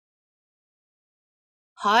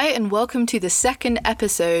Hi and welcome to the second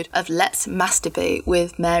episode of Let's Masdebate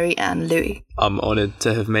with Mary and Louis. I'm honoured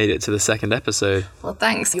to have made it to the second episode. Well,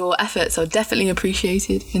 thanks. Your efforts are definitely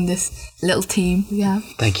appreciated in this little team we have.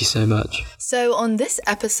 Thank you so much. So on this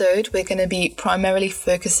episode, we're going to be primarily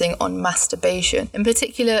focusing on masturbation, in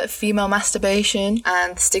particular female masturbation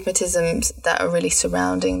and stigmatisms that are really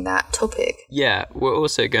surrounding that topic. Yeah, we're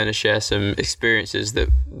also going to share some experiences that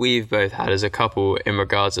we've both had as a couple in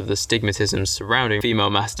regards of the stigmatisms surrounding female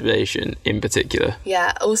masturbation in particular.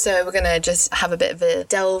 Yeah, also we're going to just have a bit of a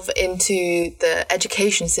delve into the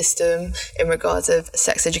education system in regards of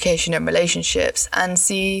sex education and relationships and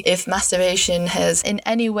see if masturbation has in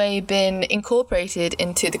any way been incorporated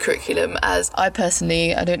into the curriculum, as I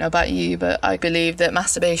don't know about you, but I believe that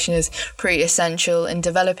masturbation is pretty essential in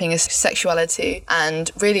developing a sexuality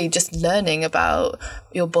and really just learning about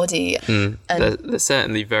your body. And they're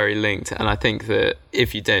certainly very linked, and I think that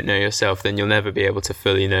if you don't know yourself, then you'll never be able to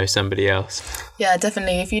fully know somebody else. Yeah,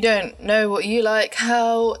 definitely. If you don't know what you like,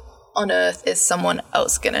 how on earth is someone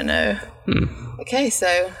else gonna know? Okay,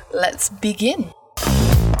 so let's begin.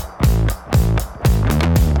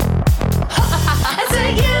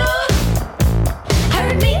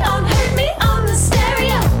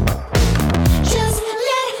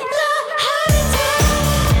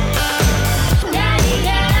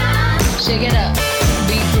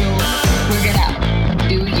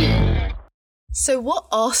 So what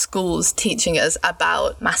are schools teaching us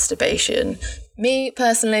about masturbation? Me,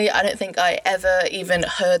 personally, I don't think I ever even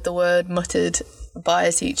heard the word muttered by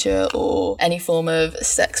a teacher or any form of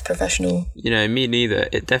sex professional. You know, me neither.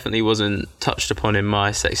 It definitely wasn't touched upon in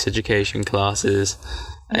my sex education classes.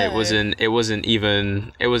 No. It wasn't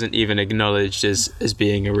even acknowledged as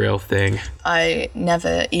being a real thing. I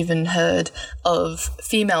never even heard of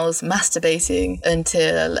females masturbating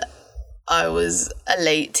until I was a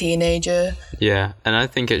late teenager. Yeah, and I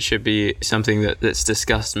think it should be something that's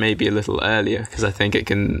discussed maybe a little earlier, because I think it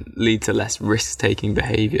can lead to less risk-taking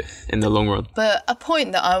behaviour in the long run. But a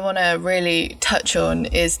point that I want to really touch on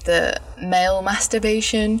is that male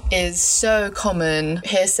masturbation is so common,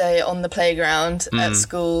 hearsay on the playground at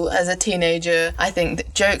school as a teenager. I think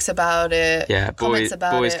that jokes about it, comments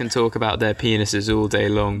about it. Boys can talk about their penises all day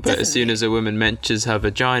long, but Definitely. As soon as a woman mentions her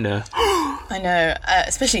vagina... I know,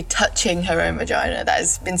 especially touching her own vagina. That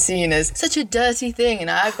has been seen as such a dirty thing, and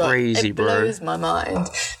it blows my mind,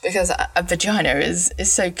 because a vagina is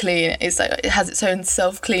so clean. It's like it has its own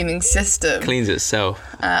self-cleaning system. Cleans itself.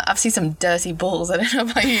 I've seen some dirty balls. I don't know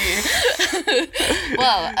about you.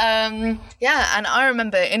 Well, yeah, and I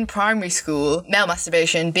remember in primary school, male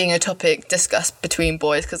masturbation being a topic discussed between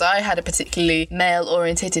boys, because I had a particularly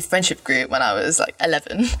male-orientated friendship group when I was like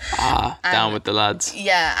 11. Down with the lads.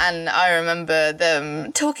 Yeah, and I remember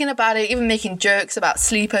them talking about it, even making jokes about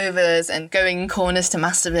sleepovers and going in corners to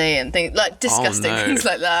masturbate and things like disgusting things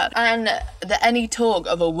like that. And any talk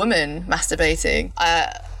of a woman masturbating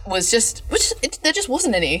there just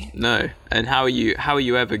wasn't any. No. And how are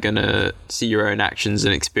you ever gonna see your own actions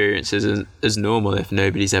and experiences as normal if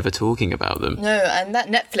nobody's ever talking about them? No, and that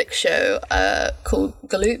Netflix show called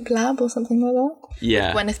Galoop Lab or something like that.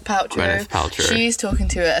 Yeah. With Gwyneth Paltrow. She's talking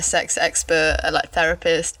to a sex expert, a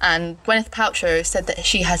therapist, and Gwyneth Paltrow said that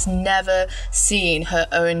she has never seen her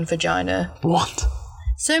own vagina. What?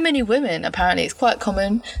 So many women, apparently, it's quite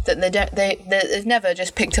common that they've never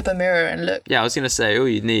just picked up a mirror and looked. Yeah, I was gonna say all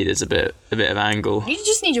you need is a bit of angle. You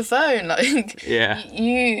just need your phone, Yeah.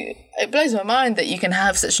 It blows my mind that you can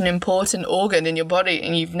have such an important organ in your body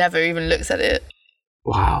and you've never even looked at it.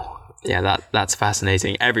 Wow. Yeah, that's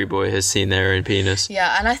fascinating. Every boy has seen their own penis.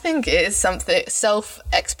 Yeah, and I think it is something,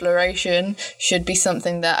 self-exploration should be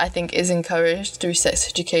something that I think is encouraged through sex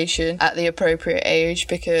education at the appropriate age,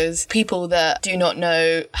 because people that do not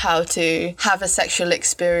know how to have a sexual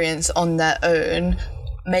experience on their own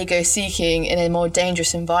may go seeking in a more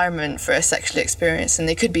dangerous environment for a sexual experience, and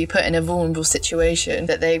they could be put in a vulnerable situation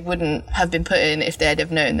that they wouldn't have been put in if they'd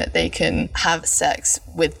have known that they can have sex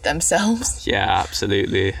with themselves. Yeah,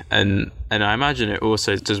 absolutely. And I imagine it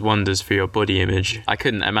also does wonders for your body image. I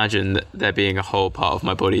couldn't imagine there being a whole part of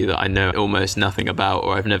my body that I know almost nothing about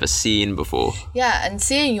or I've never seen before. Yeah, and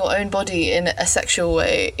seeing your own body in a sexual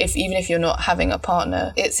way, even if you're not having a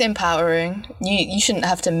partner, it's empowering. You shouldn't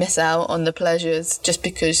have to miss out on the pleasures just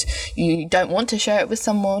because you don't want to share it with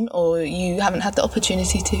someone or you haven't had the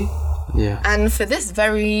opportunity to. Yeah. And for this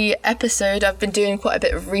very episode, I've been doing quite a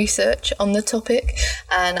bit of research on the topic,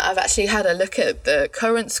 and I've actually had a look at the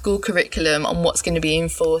current school curriculum on what's going to be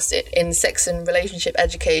enforced in sex and relationship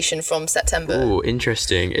education from September. Oh,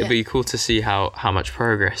 interesting. It'd be cool to see how much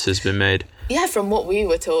progress has been made. Yeah, from what we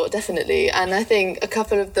were taught, definitely. And I think a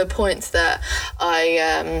couple of the points that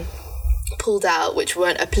I pulled out which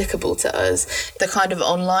weren't applicable to us, the kind of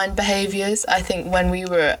online behaviours. I think when we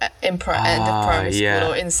were in end of primary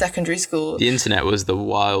school or in secondary school, the internet was the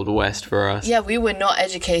Wild West for us. Yeah, we were not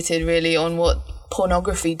educated really on what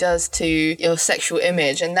pornography does to your sexual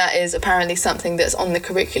image, and that is apparently something that's on the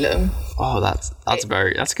curriculum. Oh, that's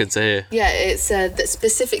good to hear. Yeah, it said that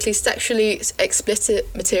specifically sexually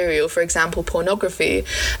explicit material, for example pornography,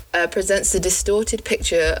 presents a distorted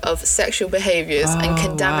picture of sexual behaviours and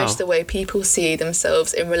can damage the way people see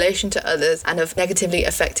themselves in relation to others, and have negatively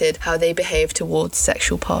affected how they behave towards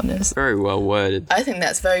sexual partners. Very well worded. I think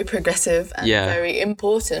that's very progressive and very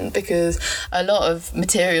important, because a lot of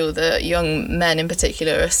material that young men in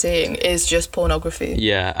particular are seeing is just pornography.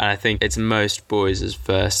 Yeah, and I think it's most boys'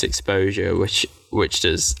 first exposure, which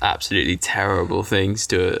does absolutely terrible things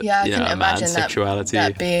to a man's sexuality.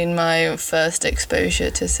 That being my first exposure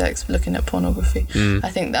to sex, looking at pornography. I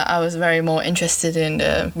think that I was very more interested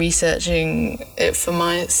in researching it for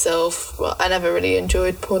myself. Well, I never really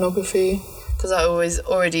enjoyed pornography because I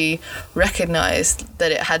already recognised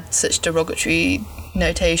that it had such derogatory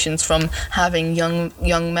notations from having young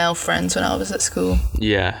male friends when I was at school.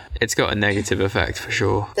 Yeah, it's got a negative effect for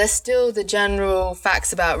sure. There's still the general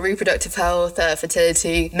facts about reproductive health,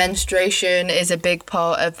 fertility. Menstruation is a big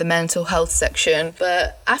part of the mental health section,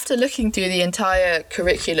 but after looking through the entire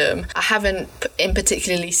curriculum, I haven't in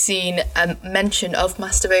particularly seen a mention of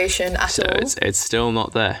masturbation at all. So it's still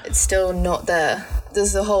not there. It's still not there.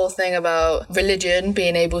 There's the whole thing about religion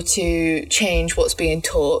being able to change what's being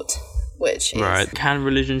taught. Which is... Right. Can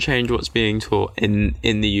religion change what's being taught in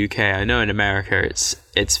the UK? I know in America it's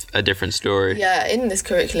a different story. Yeah, in this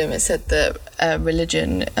curriculum it said that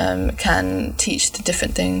religion can teach the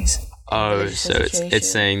different things. Oh, so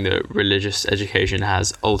it's saying that religious education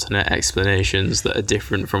has alternate explanations that are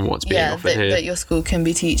different from what's being offered here. That your school can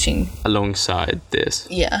be teaching. Alongside this.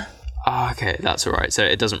 Yeah. Oh, okay, that's all right. So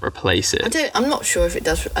it doesn't replace it. I'm not sure if it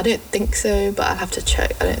does. I don't think so, but I'll have to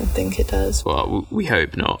check. I don't think it does. Well, we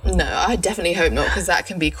hope not. No, I definitely hope not, because that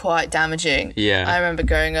can be quite damaging. Yeah. I remember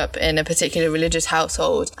growing up in a particular religious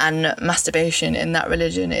household, and masturbation in that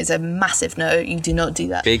religion is a massive no. You do not do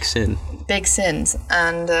that. Big sin. Big sins.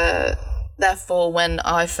 And therefore, when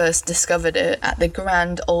I first discovered it at the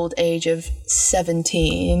grand old age of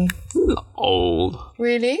 17... Old.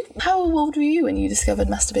 Really? How old were you when you discovered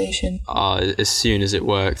masturbation? As soon as it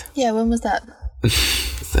worked. Yeah, when was that?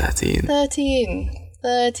 13.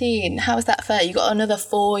 13. How is that fair? You got another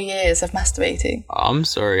 4 years of masturbating. I'm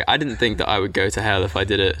sorry. I didn't think that I would go to hell if I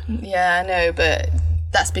did it. Yeah, I know, but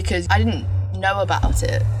that's because I didn't know about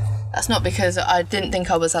it. That's not because I didn't think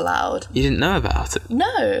I was allowed. You didn't know about it?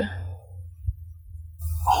 No.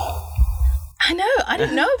 I know, I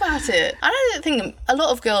didn't know about it. I don't think a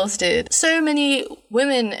lot of girls did. So many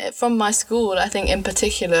women from my school, I think in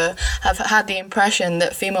particular, have had the impression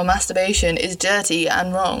that female masturbation is dirty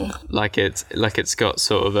and wrong. Like it's got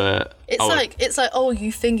sort of a... It's like, oh,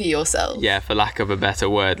 you finger yourself. Yeah, for lack of a better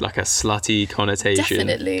word, like a slutty connotation.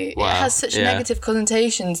 Definitely. Wow. It has such negative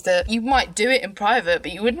connotations that you might do it in private,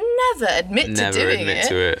 but you would never admit to doing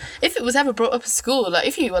it. If it was ever brought up at school, like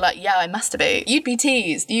if you were like, yeah, I masturbate, you'd be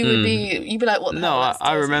teased. You'd be like, what the hell? No,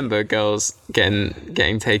 I remember girls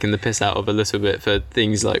getting taken the piss out of a little bit for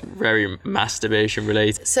things like very masturbation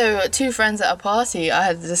related. So 2 friends at a party I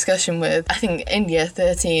had a discussion with, I think in year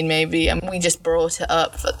 13 maybe, and we just brought it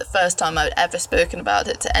up for the first time I'd ever spoken about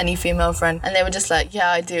it to any female friend, and they were just like, yeah,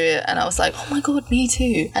 I do it, and I was like, oh my god, me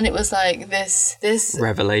too. And it was like this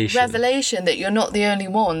revelation that you're not the only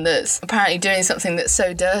one that's apparently doing something that's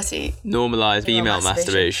so dirty. Normalised female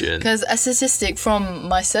masturbation. Because a statistic from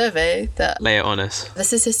my survey that... Lay it on us. The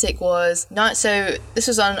statistic was, so this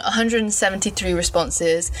was on 173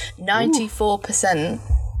 responses, 94%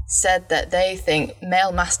 said that they think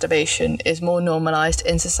male masturbation is more normalised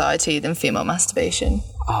in society than female masturbation.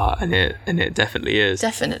 And it definitely is.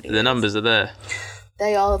 Definitely. The numbers are there.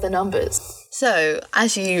 They are the numbers. So,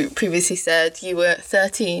 as you previously said, you were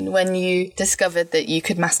 13 when you discovered that you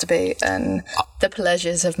could masturbate and the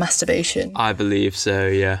pleasures of masturbation. I believe so,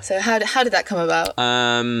 yeah. So how did that come about?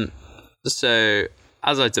 So,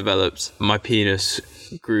 as I developed, my penis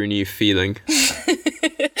grew a new feeling.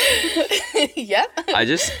 Yeah. I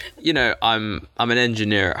just, I'm an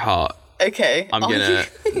engineer at heart. Okay.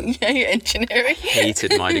 Yeah, you're engineering.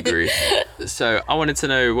 Hated my degree. So I wanted to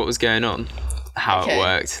know what was going on. how Okay. it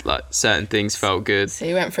worked. Like certain things felt good. So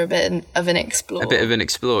you went for a bit of an explore. A bit of an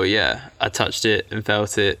explore, yeah. I touched it and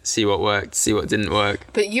felt it, see what worked, see what didn't work.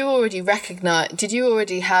 But you already did you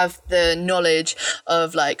already have the knowledge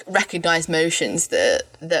of like recognized motions that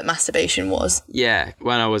masturbation was? Yeah,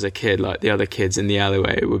 when I was a kid, like the other kids in the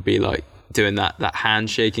alleyway would be like doing that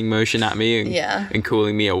handshaking motion at me and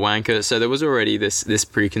calling me a wanker. So there was already this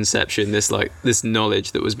preconception, this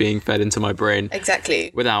knowledge that was being fed into my brain.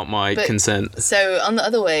 Exactly. Without my consent. So on the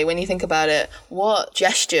other way, when you think about it, what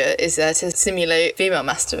gesture is there to simulate female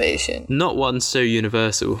masturbation? Not one so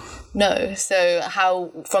universal. No. So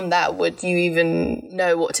how from that would you even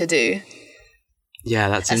know what to do? Yeah,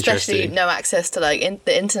 that's Especially interesting. no access to like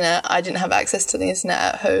the internet. I didn't have access to the internet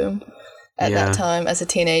at home at that time as a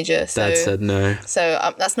teenager. So, Dad said no.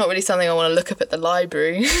 So that's not really something I want to look up at the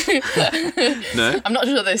library. No? I'm not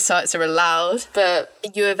sure those sites are allowed, but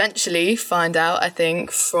you eventually find out, I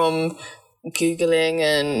think, from Googling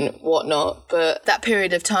and whatnot. But that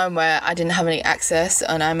period of time where I didn't have any access,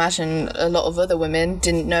 and I imagine a lot of other women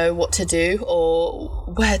didn't know what to do or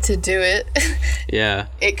where to do it. Yeah.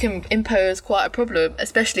 It can impose quite a problem,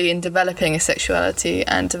 especially in developing a sexuality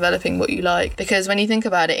and developing what you like. Because when you think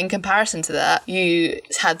about it, in comparison to that, you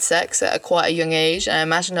had sex at quite a young age. And I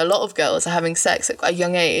imagine a lot of girls are having sex at a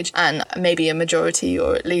young age, and maybe a majority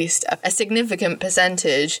or at least a significant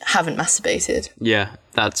percentage haven't masturbated. Yeah,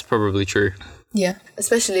 that's probably true. Yeah,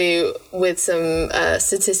 especially with some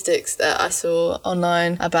statistics that I saw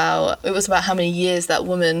online about how many years that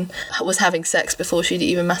woman was having sex before she'd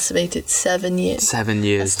even masturbated. 7 years. 7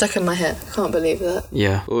 years. That's stuck in my head. I can't believe that.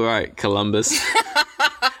 Yeah. All right, Columbus.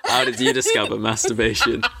 How did you discover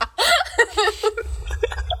masturbation?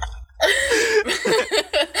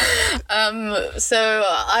 So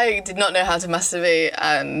I did not know how to masturbate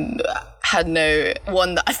and had no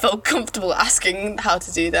one that I felt comfortable asking how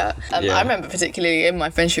to do that. I remember particularly in my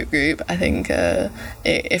friendship group, I think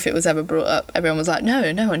if it was ever brought up, everyone was like, no,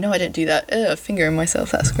 I don't do that. Fingering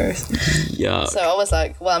myself, that's gross. Yeah. So I was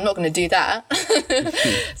like, well, I'm not going to do that.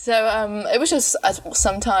 So it was just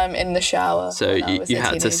sometime in the shower. So you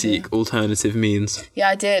had to seek alternative means. Yeah,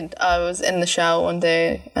 I did. I was in the shower one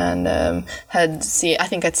day and I'd seen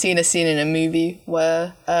a scene in a movie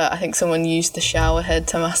where I think someone used the shower head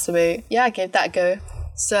to masturbate. Yeah, I gave that a go.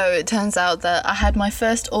 So it turns out that I had my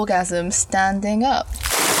first orgasm standing up.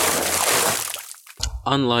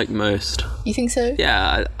 Unlike most. You think so?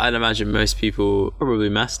 Yeah, I'd imagine most people probably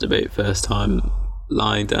masturbate first time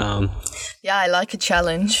lying down. Yeah, I like a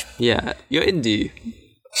challenge. Yeah, you're indie.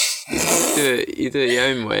 You do it your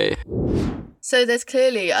own way. So there's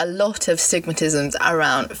clearly a lot of stigmatisms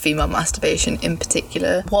around female masturbation in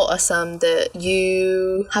particular. What are some that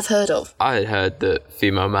you have heard of? I had heard that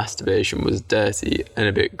female masturbation was dirty and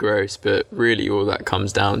a bit gross, but really all that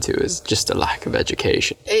comes down to is just a lack of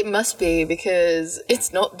education. It must be, because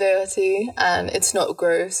it's not dirty and it's not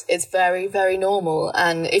gross. It's very, very normal.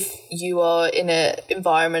 And if you are in an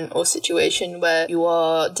environment or situation where you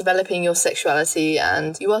are developing your sexuality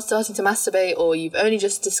and you are starting to masturbate, or you've only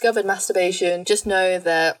just discovered masturbation, just know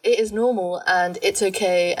that it is normal and it's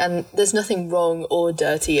okay and there's nothing wrong or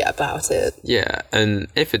dirty about it. Yeah, and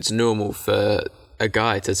if it's normal for a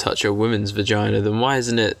guy to touch a woman's vagina, then why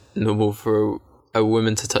isn't it normal for a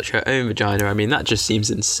woman to touch her own vagina? I mean, that just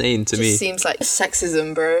seems insane to me. It seems like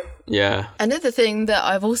sexism, bro. Yeah. Another thing that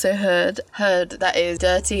I've also heard that is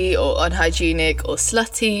dirty or unhygienic or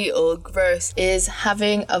slutty or gross is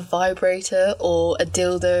having a vibrator or a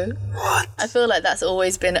dildo. What? I feel like that's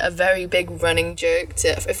always been a very big running joke to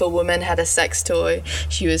if a woman had a sex toy,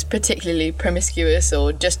 she was particularly promiscuous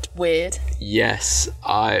or just weird. Yes,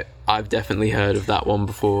 I've definitely heard of that one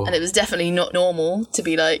before. And it was definitely not normal to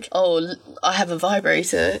be like, oh, I have a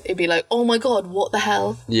vibrator. It'd be like, oh my God, what the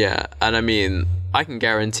hell? Yeah, and I mean, I can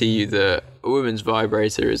guarantee you that a woman's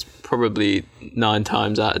vibrator is probably 9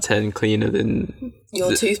 times out of 10 cleaner than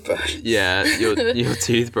your toothbrush. Yeah, your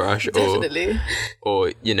toothbrush. Definitely.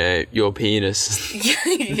 Or your penis.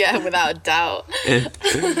 Yeah, without a doubt.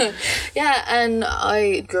 Yeah, and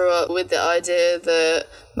I grew up with the idea that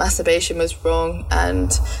masturbation was wrong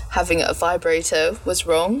and having a vibrator was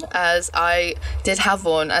wrong, as I did have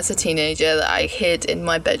one as a teenager that I hid in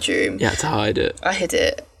my bedroom. You had to hide it. I hid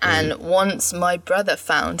it. And once my brother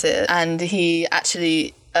found it, and he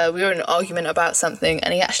actually, we were in an argument about something,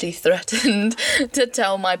 and he actually threatened to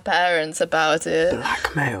tell my parents about it.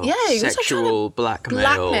 Blackmail. Yeah, he was sexual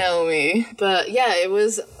blackmail me. But yeah, it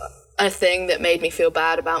was a thing that made me feel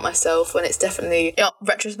bad about myself, when it's definitely,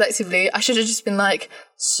 retrospectively, I should have just been like,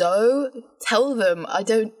 so tell them, I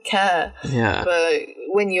don't care. Yeah. But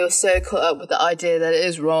when you're so caught up with the idea that it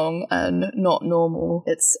is wrong and not normal,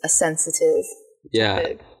 it's a sensitive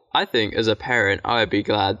topic. I think as a parent, I would be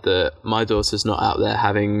glad that my daughter's not out there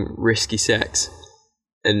having risky sex.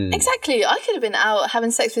 And exactly, I could have been out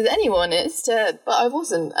having sex with anyone instead, but I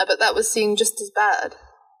wasn't. But that was seen just as bad.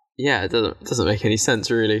 Yeah, it doesn't make any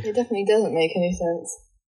sense, really. It definitely doesn't make any sense.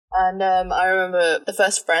 And I remember the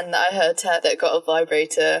first friend that I heard that got a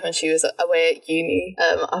vibrator when she was away at uni.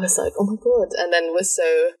 I was like, oh my God, and then was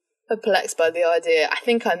so perplexed by the idea. I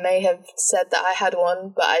think I may have said that I had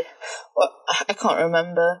one, but I can't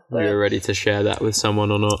remember. Were you ready to share that with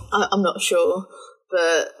someone or not? I'm not sure,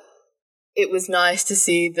 but it was nice to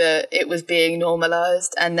see that it was being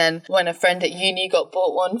normalised. And then when a friend at uni got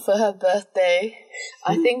bought one for her birthday,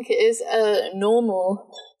 I think it is a normal,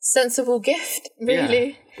 sensible gift, really.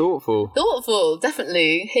 Yeah, thoughtful,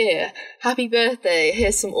 definitely. Here, happy birthday,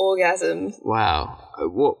 here's some orgasms. Wow.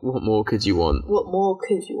 What more could you want? What more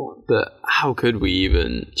could you want? But how could we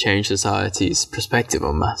even change society's perspective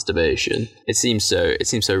on masturbation? It seems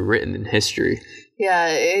so written in history. Yeah,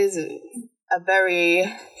 it is a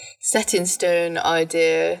very set in stone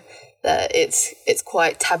idea that it's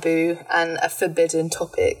quite taboo and a forbidden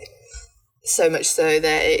topic. So much so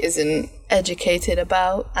that it isn't educated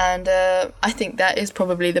about. And I think that is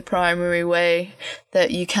probably the primary way that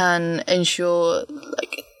you can ensure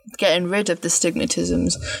getting rid of the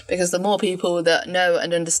stigmatisms, because the more people that know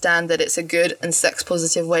and understand that it's a good and sex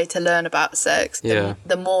positive way to learn about sex,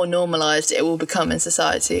 the more normalized it will become in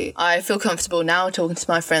society. I feel comfortable now talking to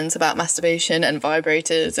my friends about masturbation and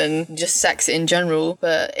vibrators and just sex in general,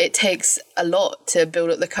 but it takes a lot to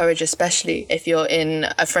build up the courage, especially if you're in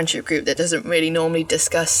a friendship group that doesn't really normally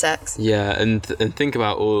discuss sex. Yeah, and think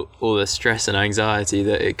about all the stress and anxiety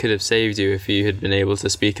that it could have saved you if you had been able to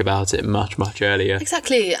speak about it much, much earlier.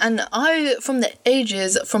 Exactly. And I, from the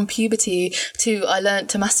ages from puberty to I learned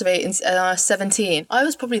to masturbate in 17, I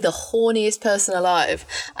was probably the horniest person alive.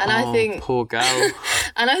 And I think, poor gal.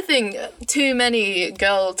 And I think too many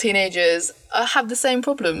teenagers have the same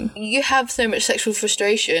problem. You have so much sexual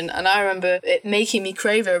frustration, and I remember it making me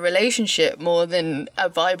crave a relationship more than a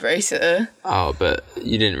vibrator. Oh, but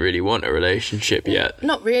you didn't really want a relationship yet.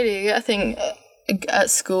 Not really. I think at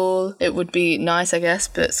school it would be nice, I guess,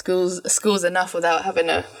 but school's enough without having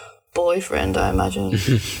a boyfriend, I imagine.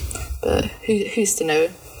 But who's to know?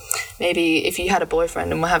 Maybe if you had a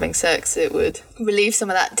boyfriend and were having sex, it would relieve some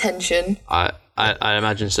of that tension. I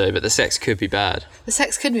imagine so, but the sex could be bad. The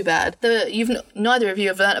sex could be bad. Neither of you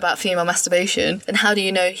have learnt about female masturbation, and how do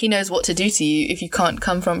you know he knows what to do to you if you can't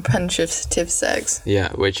come from penetrative sex?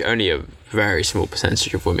 Yeah, which only a very small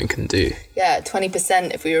percentage of women can do. Yeah,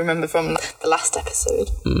 20% if we remember from the last episode.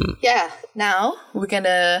 Yeah, now we're going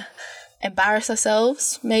to embarrass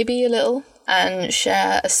ourselves maybe a little and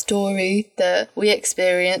share a story that we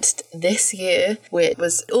experienced this year, which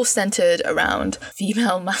was all centered around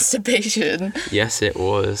female masturbation. Yes, it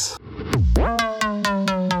was.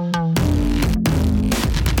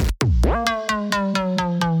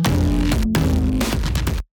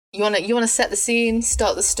 You wanna set the scene,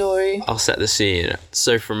 start the story? I'll set the scene.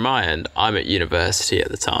 So from my end, I'm at university at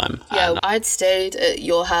the time. Yeah, I'd stayed at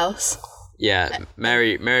your house. Yeah,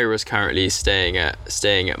 Mary was currently staying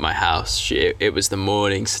at my house. It was the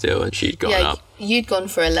morning still, and she'd gone up. You'd gone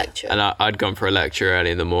for a lecture. And I'd gone for a lecture early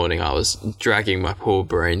in the morning. I was dragging my poor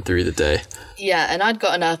brain through the day. Yeah, and I'd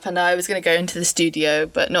gotten up and I was going to go into the studio,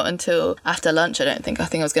 but not until after lunch, I think. I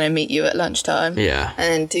think I was going to meet you at lunchtime. Yeah.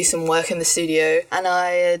 And do some work in the studio. And I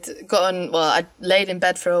had I'd laid in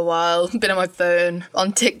bed for a while, been on my phone,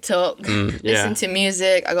 on TikTok, listened to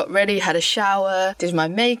music. I got ready, had a shower, did my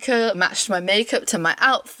makeup, matched my makeup to my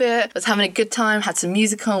outfit. Was having a good time, had some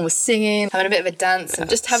music on, was singing, having a bit of a dance, and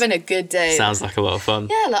just having a good day. Sounds like a lot of fun.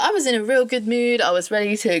 Yeah, I was in a real good mood. I was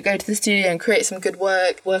ready to go to the studio and create some good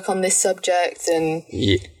work on this subject. And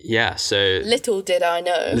yeah, so little did I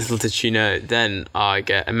know. Little did you know. Then I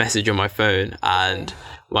get a message on my phone, and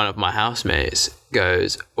one of my housemates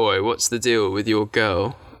goes, "Oi, what's the deal with your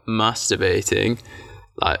girl masturbating?"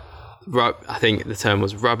 I think the term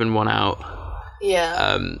was rubbing one out.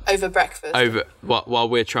 Yeah. Over breakfast. While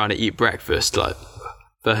we're trying to eat breakfast,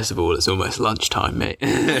 first of all, it's almost lunchtime, mate.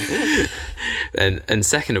 and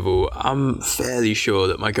second of all, I'm fairly sure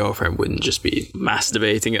that my girlfriend wouldn't just be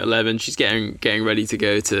masturbating at 11. She's getting ready to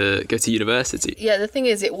go to university. Yeah, the thing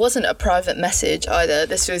is, it wasn't a private message either.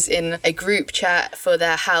 This was in a group chat for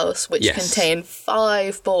their house, which contained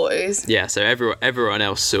 5 boys. Yeah, so everyone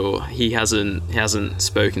else saw. He hasn't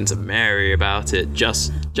spoken to Mary about it.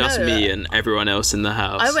 Just me and everyone else in the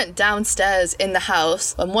house. I went downstairs in the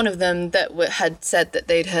house, and one of them that had said that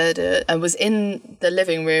they'd heard it and was in the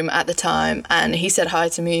living room at the time, and he said hi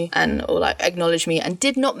to me or like acknowledged me and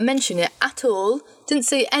did not mention it at all. Didn't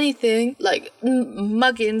say anything, like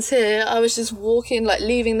muggins here. I was just walking, like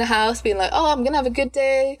leaving the house, being like, oh, I'm gonna have a good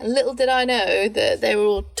day. And little did I know that they were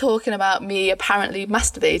all talking about me apparently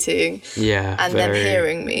masturbating. Yeah. And then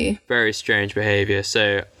hearing me. Very strange behaviour.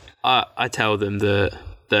 So I tell them that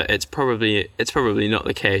it's probably not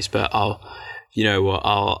the case, but I'll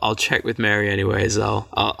check with Mary anyways. I'll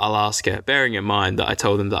ask her, bearing in mind that I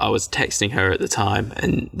told them that I was texting her at the time,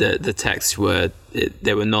 and the texts were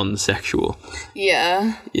non-sexual.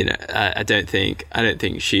 Yeah. I don't think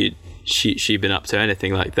she'd been up to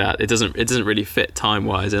anything like that. It doesn't really fit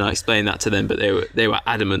time-wise, and I explained that to them, but they were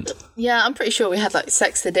adamant. Yeah, I'm pretty sure we had like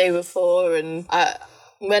sex the day before, and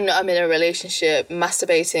when I'm in a relationship,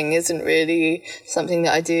 masturbating isn't really something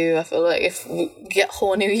that I do. I feel like if we get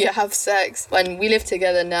horny, you have sex. When we live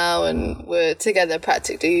together now, and we're together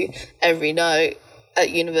practically every night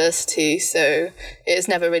at university, so it's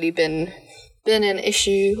never really been an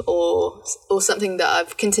issue or something that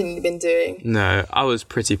I've continually been doing. No, I was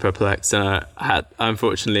pretty perplexed, and I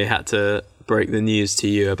unfortunately had to break the news to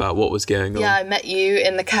you about what was going on. Yeah, I met you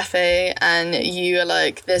in the cafe, and you were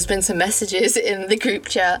like, there's been some messages in the group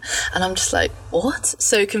chat, and I'm just like, what?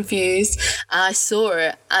 So confused. And I saw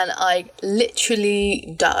it, and I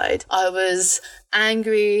literally died. I was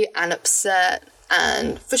angry and upset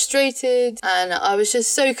and frustrated, and I was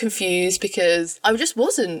just so confused because I just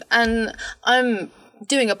wasn't. And I'm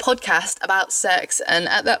doing a podcast about sex, and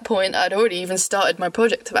at that point I'd already even started my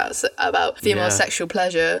project about female sexual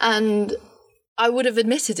pleasure, and I would have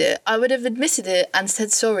admitted it. And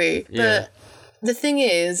said sorry. Yeah. But the thing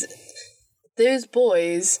is, those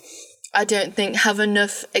boys, I don't think, have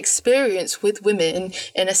enough experience with women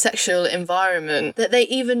in a sexual environment that they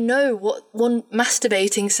even know what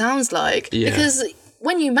masturbating sounds like. Yeah. Because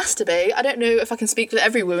when you masturbate, I don't know if I can speak for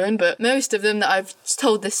every woman, but most of them that I've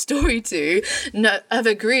told this story to have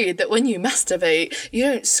agreed that when you masturbate, you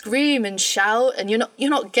don't scream and shout, and you're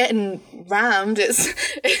not getting rammed.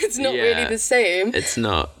 It's not really the same. It's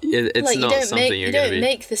not. It's like, not something you're going to be. You don't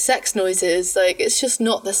make the sex noises. Like, it's just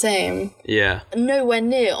not the same. Yeah. Nowhere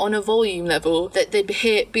near on a volume level that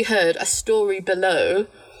they'd be heard a story below.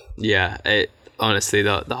 Yeah. Honestly,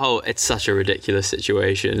 the whole, it's such a ridiculous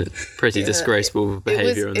situation. Pretty disgraceful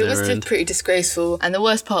behaviour on their end. It was pretty disgraceful. And the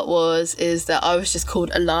worst part is that I was just called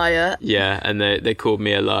a liar. Yeah, and they called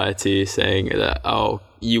me a liar too, saying that, oh,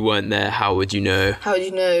 you weren't there, how would you know? How would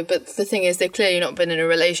you know? But the thing is, they've clearly not been in a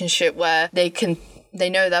relationship where they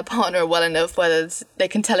know their partner well enough whether they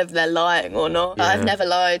can tell if they're lying or not. Yeah. I've never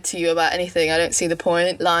lied to you about anything. I don't see the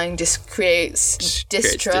point. Lying just creates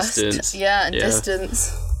distrust. Distance. Yeah, and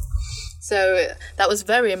distance. So that was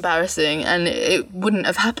very embarrassing, and it wouldn't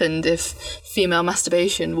have happened if female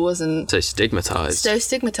masturbation wasn't so stigmatized.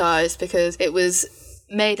 Because it was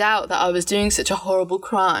made out that I was doing such a horrible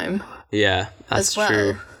crime. Yeah, that's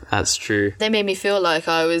true. That's true. They made me feel like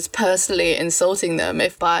I was personally insulting them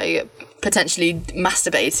by potentially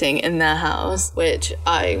masturbating in their house, which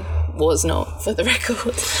I was not, for the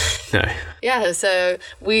record. No. Yeah, so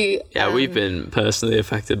we... Yeah, we've been personally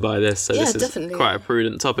affected by this, so this is definitely quite a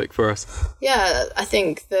prudent topic for us. Yeah, I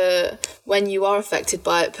think that when you are affected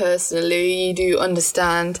by it personally, you do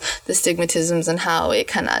understand the stigmatisms and how it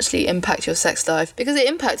can actually impact your sex life, because it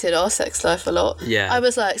impacted our sex life a lot. Yeah. I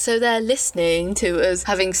was like, so they're listening to us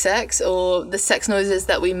having sex or the sex noises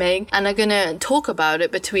that we make, and are going to talk about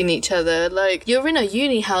it between each other. Like, you're in a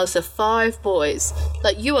uni house of 5 boys.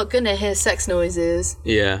 Like, you are going to hear sex noises.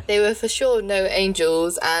 Yeah. They were for sure no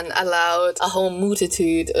angels and allowed a whole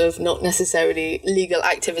multitude of not necessarily legal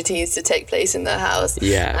activities to take place in their house.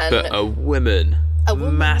 Yeah, and but a woman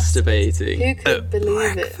masturbating. Who could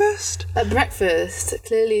believe breakfast? At breakfast.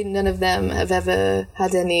 Clearly none of them have ever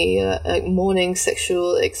had any morning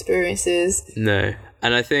sexual experiences. No.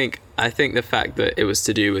 And I think the fact that it was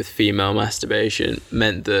to do with female masturbation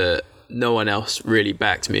meant that no one else really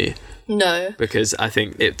backed me. No. Because I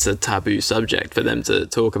think it's a taboo subject for them to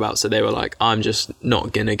talk about, so they were like, I'm just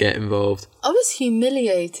not gonna get involved. I was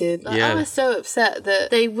humiliated. I was so upset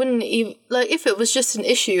that they wouldn't even... Like, if it was just an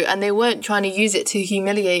issue and they weren't trying to use it to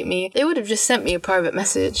humiliate me, they would have just sent me a private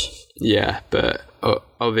message. Yeah, but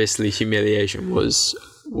obviously humiliation was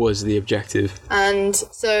the objective. And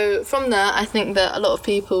so from that, I think that a lot of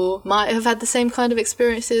people might have had the same kind of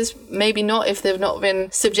experiences. Maybe not if they've not been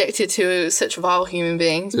subjected to such vile human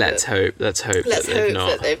beings. Let's hope that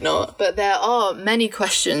they've not. But there are many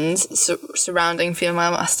questions surrounding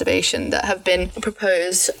female masturbation that have been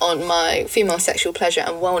proposed on my female sexual pleasure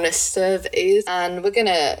and wellness surveys, and we're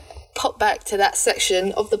gonna pop back to that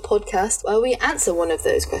section of the podcast where we answer one of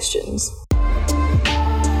those questions.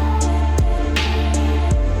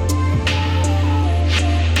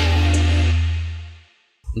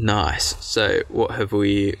 Nice. So what have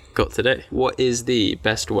we got today? What is the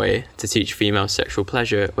best way to teach female sexual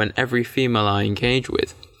pleasure when every female I engage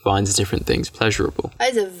with finds different things pleasurable?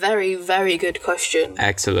 That is a very, very good question.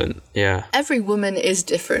 Excellent. Yeah. Every woman is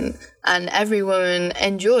different and every woman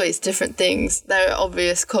enjoys different things. There are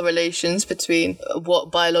obvious correlations between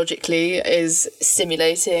what biologically is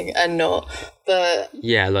stimulating and not. But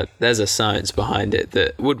yeah, like there's a science behind it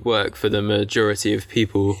that would work for the majority of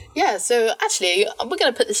people. Yeah, so actually, we're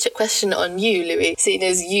going to put this question on you, Louis, seeing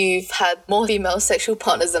as you've had more female sexual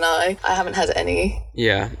partners than I. I haven't had any.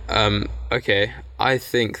 Yeah, okay. I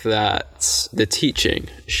think that the teaching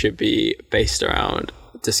should be based around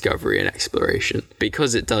discovery and exploration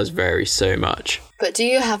because it does vary so much. But do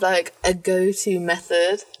you have like a go-to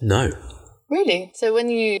method? No. Really? So when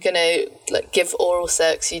you're going to like give oral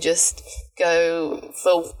sex, you just go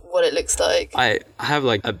for what it looks like? I have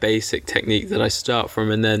like a basic technique that I start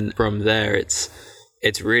from, and then from there it's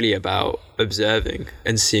really about observing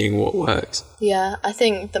and seeing what works. Yeah, I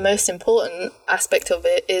think the most important aspect of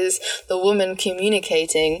it is the woman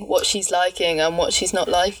communicating what she's liking and what she's not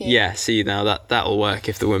liking. Yeah, see, now that'll work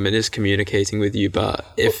if the woman is communicating with you, but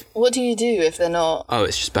if... What do you do if they're not? Oh,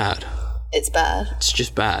 it's just bad. It's bad? It's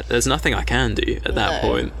just bad. There's nothing I can do at that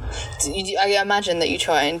point. I imagine that you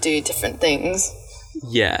try and do different things.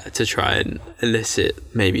 Yeah, to try and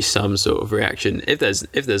elicit maybe some sort of reaction. If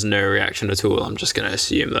there's no reaction at all, I'm just going to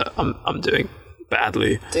assume that I'm doing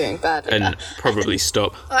badly. And probably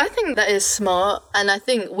stop. I think that is smart, and I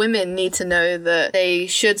think women need to know that they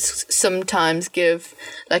should sometimes give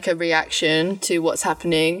like a reaction to what's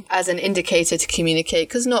happening as an indicator to communicate,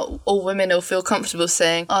 because not all women will feel comfortable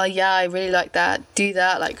saying, oh yeah, I really like that, do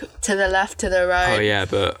that, like to the left, to the right. Oh yeah,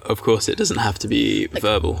 but of course it doesn't have to be like,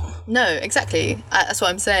 verbal. No, exactly. That's what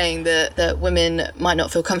I'm saying, that women might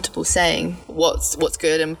not feel comfortable saying what's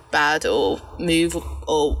good and bad, or move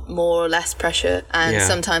or more or less pressure, and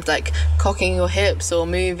sometimes like cocking your hips or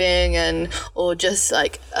moving or just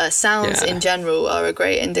like sounds in general are a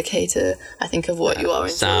great indicator, I think, of what you are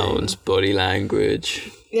enjoying. Sounds, body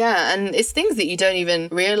language. Yeah, and it's things that you don't even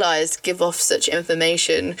realise give off such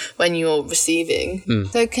information when you're receiving.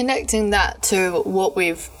 So connecting that to what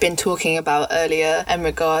we've been talking about earlier in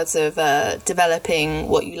regards of developing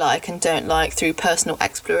what you like and don't like through personal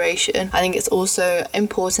exploration, I think it's also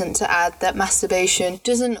important to add that masturbation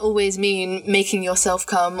doesn't always mean making yourself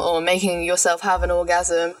come or making yourself have an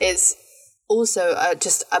orgasm. It's also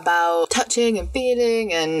just about touching and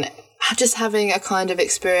feeling and just having a kind of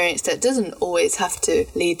experience that doesn't always have to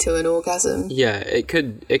lead to an orgasm. Yeah, it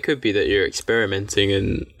could be that you're experimenting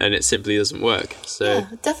and it simply doesn't work. So yeah,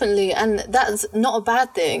 definitely, and that's not a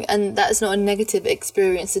bad thing, and that's not a negative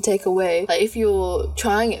experience to take away. Like if you're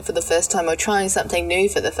trying it for the first time or trying something new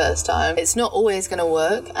for the first time, it's not always going to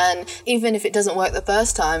work, and even if it doesn't work the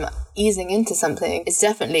first time, easing into something is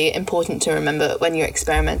definitely important to remember when you're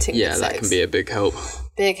experimenting with sex. That can be a big help.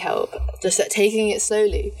 Big help. Just like taking it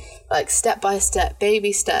slowly, like step by step,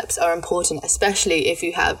 baby steps are important, especially if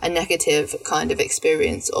you have a negative kind of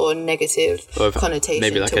experience or negative connotation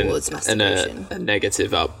maybe like towards masturbation. A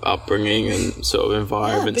negative upbringing and sort of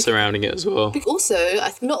environment surrounding it as well. Also,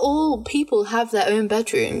 not all people have their own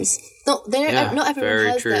bedrooms. Not everyone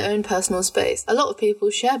has their own personal space. A lot of people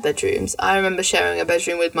share bedrooms. I remember sharing a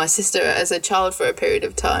bedroom with my sister as a child for a period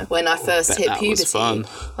of time when I first hit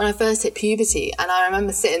puberty. And I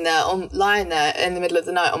remember sitting there, lying there in the middle of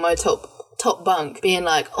the night on my top bunk, being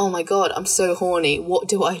like, oh my god, I'm so horny, what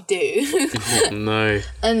do I do? No.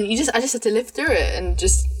 And I just had to live through it and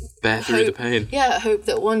just bear through the pain. Yeah, hope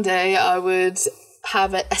that one day I would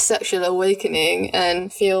have a sexual awakening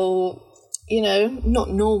and feel, not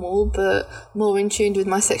normal, but more in tune with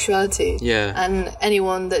my sexuality. Yeah. And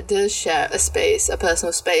anyone that does share a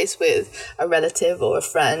personal space with a relative or a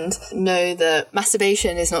friend, know that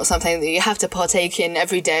masturbation is not something that you have to partake in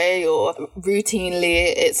every day or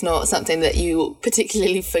routinely. It's not something that you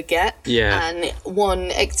particularly forget. Yeah. And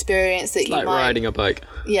one experience that riding a bike.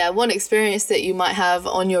 Yeah, one experience that you might have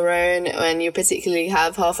on your own when you particularly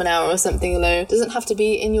have half an hour or something alone doesn't have to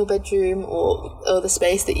be in your bedroom or the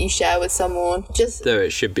space that you share with someone. Though it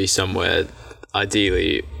should be somewhere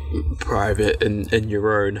ideally private and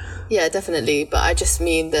your own. Yeah, definitely, but I just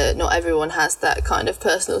mean that not everyone has that kind of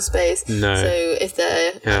personal space. No. So if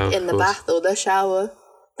they're in the bath or the shower,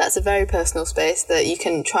 that's a very personal space that you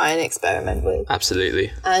can try and experiment with.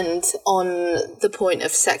 Absolutely. And on the point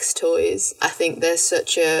of sex toys, I think there's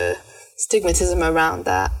such a stigmatism around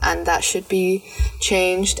that, and that should be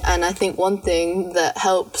changed. And I think one thing that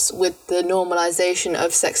helps with the normalization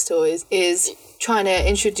of sex toys is trying to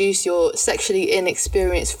introduce your sexually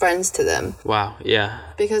inexperienced friends to them. Wow, yeah.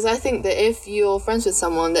 Because I think that if you're friends with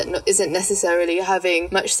someone that isn't necessarily having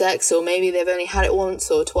much sex, or maybe they've only had it once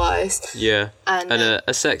or twice. Yeah. And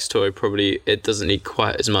a sex toy probably, it doesn't need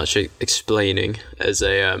quite as much explaining as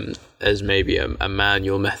as maybe a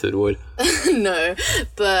manual method would. No,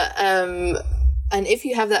 but and if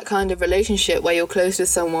you have that kind of relationship where you're close with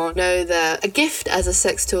someone, know that a gift as a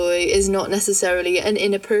sex toy is not necessarily an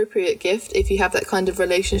inappropriate gift if you have that kind of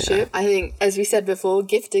relationship. Yeah. I think, as we said before,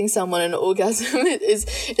 gifting someone an orgasm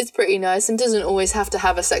is pretty nice and doesn't always have to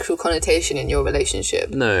have a sexual connotation in your relationship.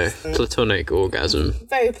 No, platonic orgasm.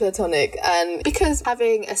 Very platonic. And because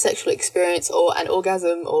having a sexual experience or an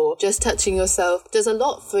orgasm or just touching yourself does a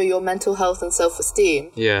lot for your mental health and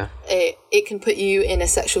self-esteem. Yeah. It can put you in a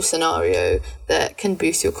sexual scenario that can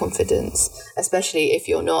boost your confidence, especially if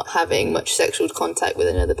you're not having much sexual contact with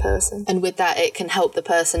another person. And with that, it can help the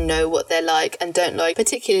person know what they like and don't like,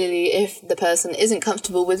 particularly if the person isn't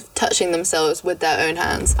comfortable with touching themselves with their own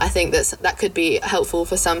hands. I think that could be helpful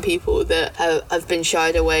for some people that have been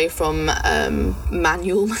shied away from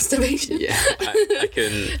manual masturbation. Yeah,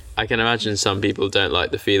 I can imagine some people don't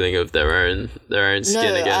like the feeling of their own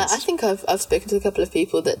skin against. I think I've spoken to a couple of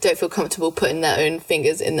people that don't feel comfortable putting their own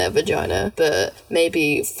fingers in their vagina, but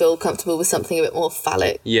maybe feel comfortable with something a bit more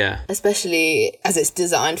phallic. Yeah. Especially as it's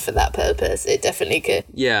designed for that purpose. It definitely could.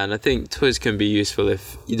 Yeah, and I think toys can be useful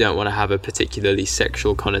if you don't want to have a particularly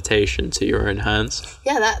sexual connotation to your own hands.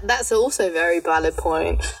 Yeah, that's also a very valid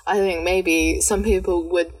point. I think maybe some people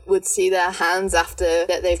would see their hands after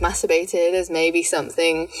that they've masturbated as maybe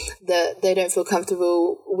something that they don't feel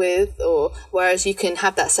comfortable with, or whereas you can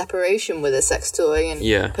have that separation with a sex toy and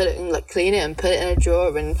put it in, clean it and put it in a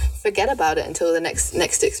drawer and forget about it until the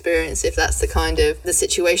next experience, if that's the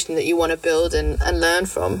situation that you want to build and learn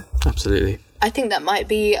from. Absolutely. I think that might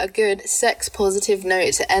be a good sex positive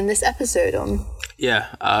note to end this episode on. Yeah,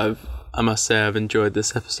 I must say I've enjoyed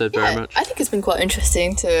this episode very much. I think it's been quite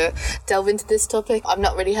interesting to delve into this topic. I've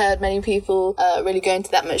not really heard many people really go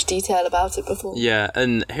into that much detail about it before. Yeah,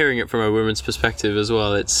 and hearing it from a woman's perspective as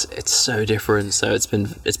well, it's so different. So it's been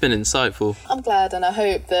insightful. I'm glad, and I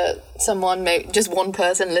hope that someone, just one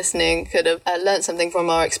person listening, could have learned something from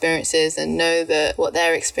our experiences and know that what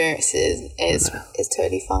their experience is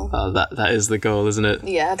totally fine. Oh, that is the goal, isn't it?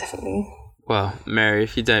 Yeah, definitely. Well, Mary,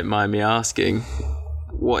 if you don't mind me asking,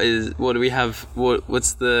 what do we have?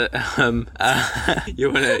 What's the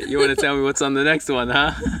you wanna tell me what's on the next one,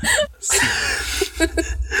 huh?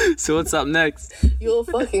 So what's up next? Your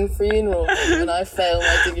fucking funeral when I fail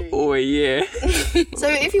my degree. Oh yeah. So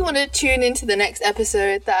if you want to tune into the next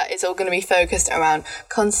episode, that is all going to be focused around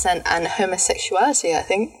consent and homosexuality, I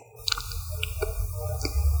think.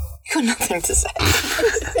 Got nothing to say.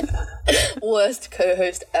 Worst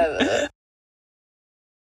co-host ever.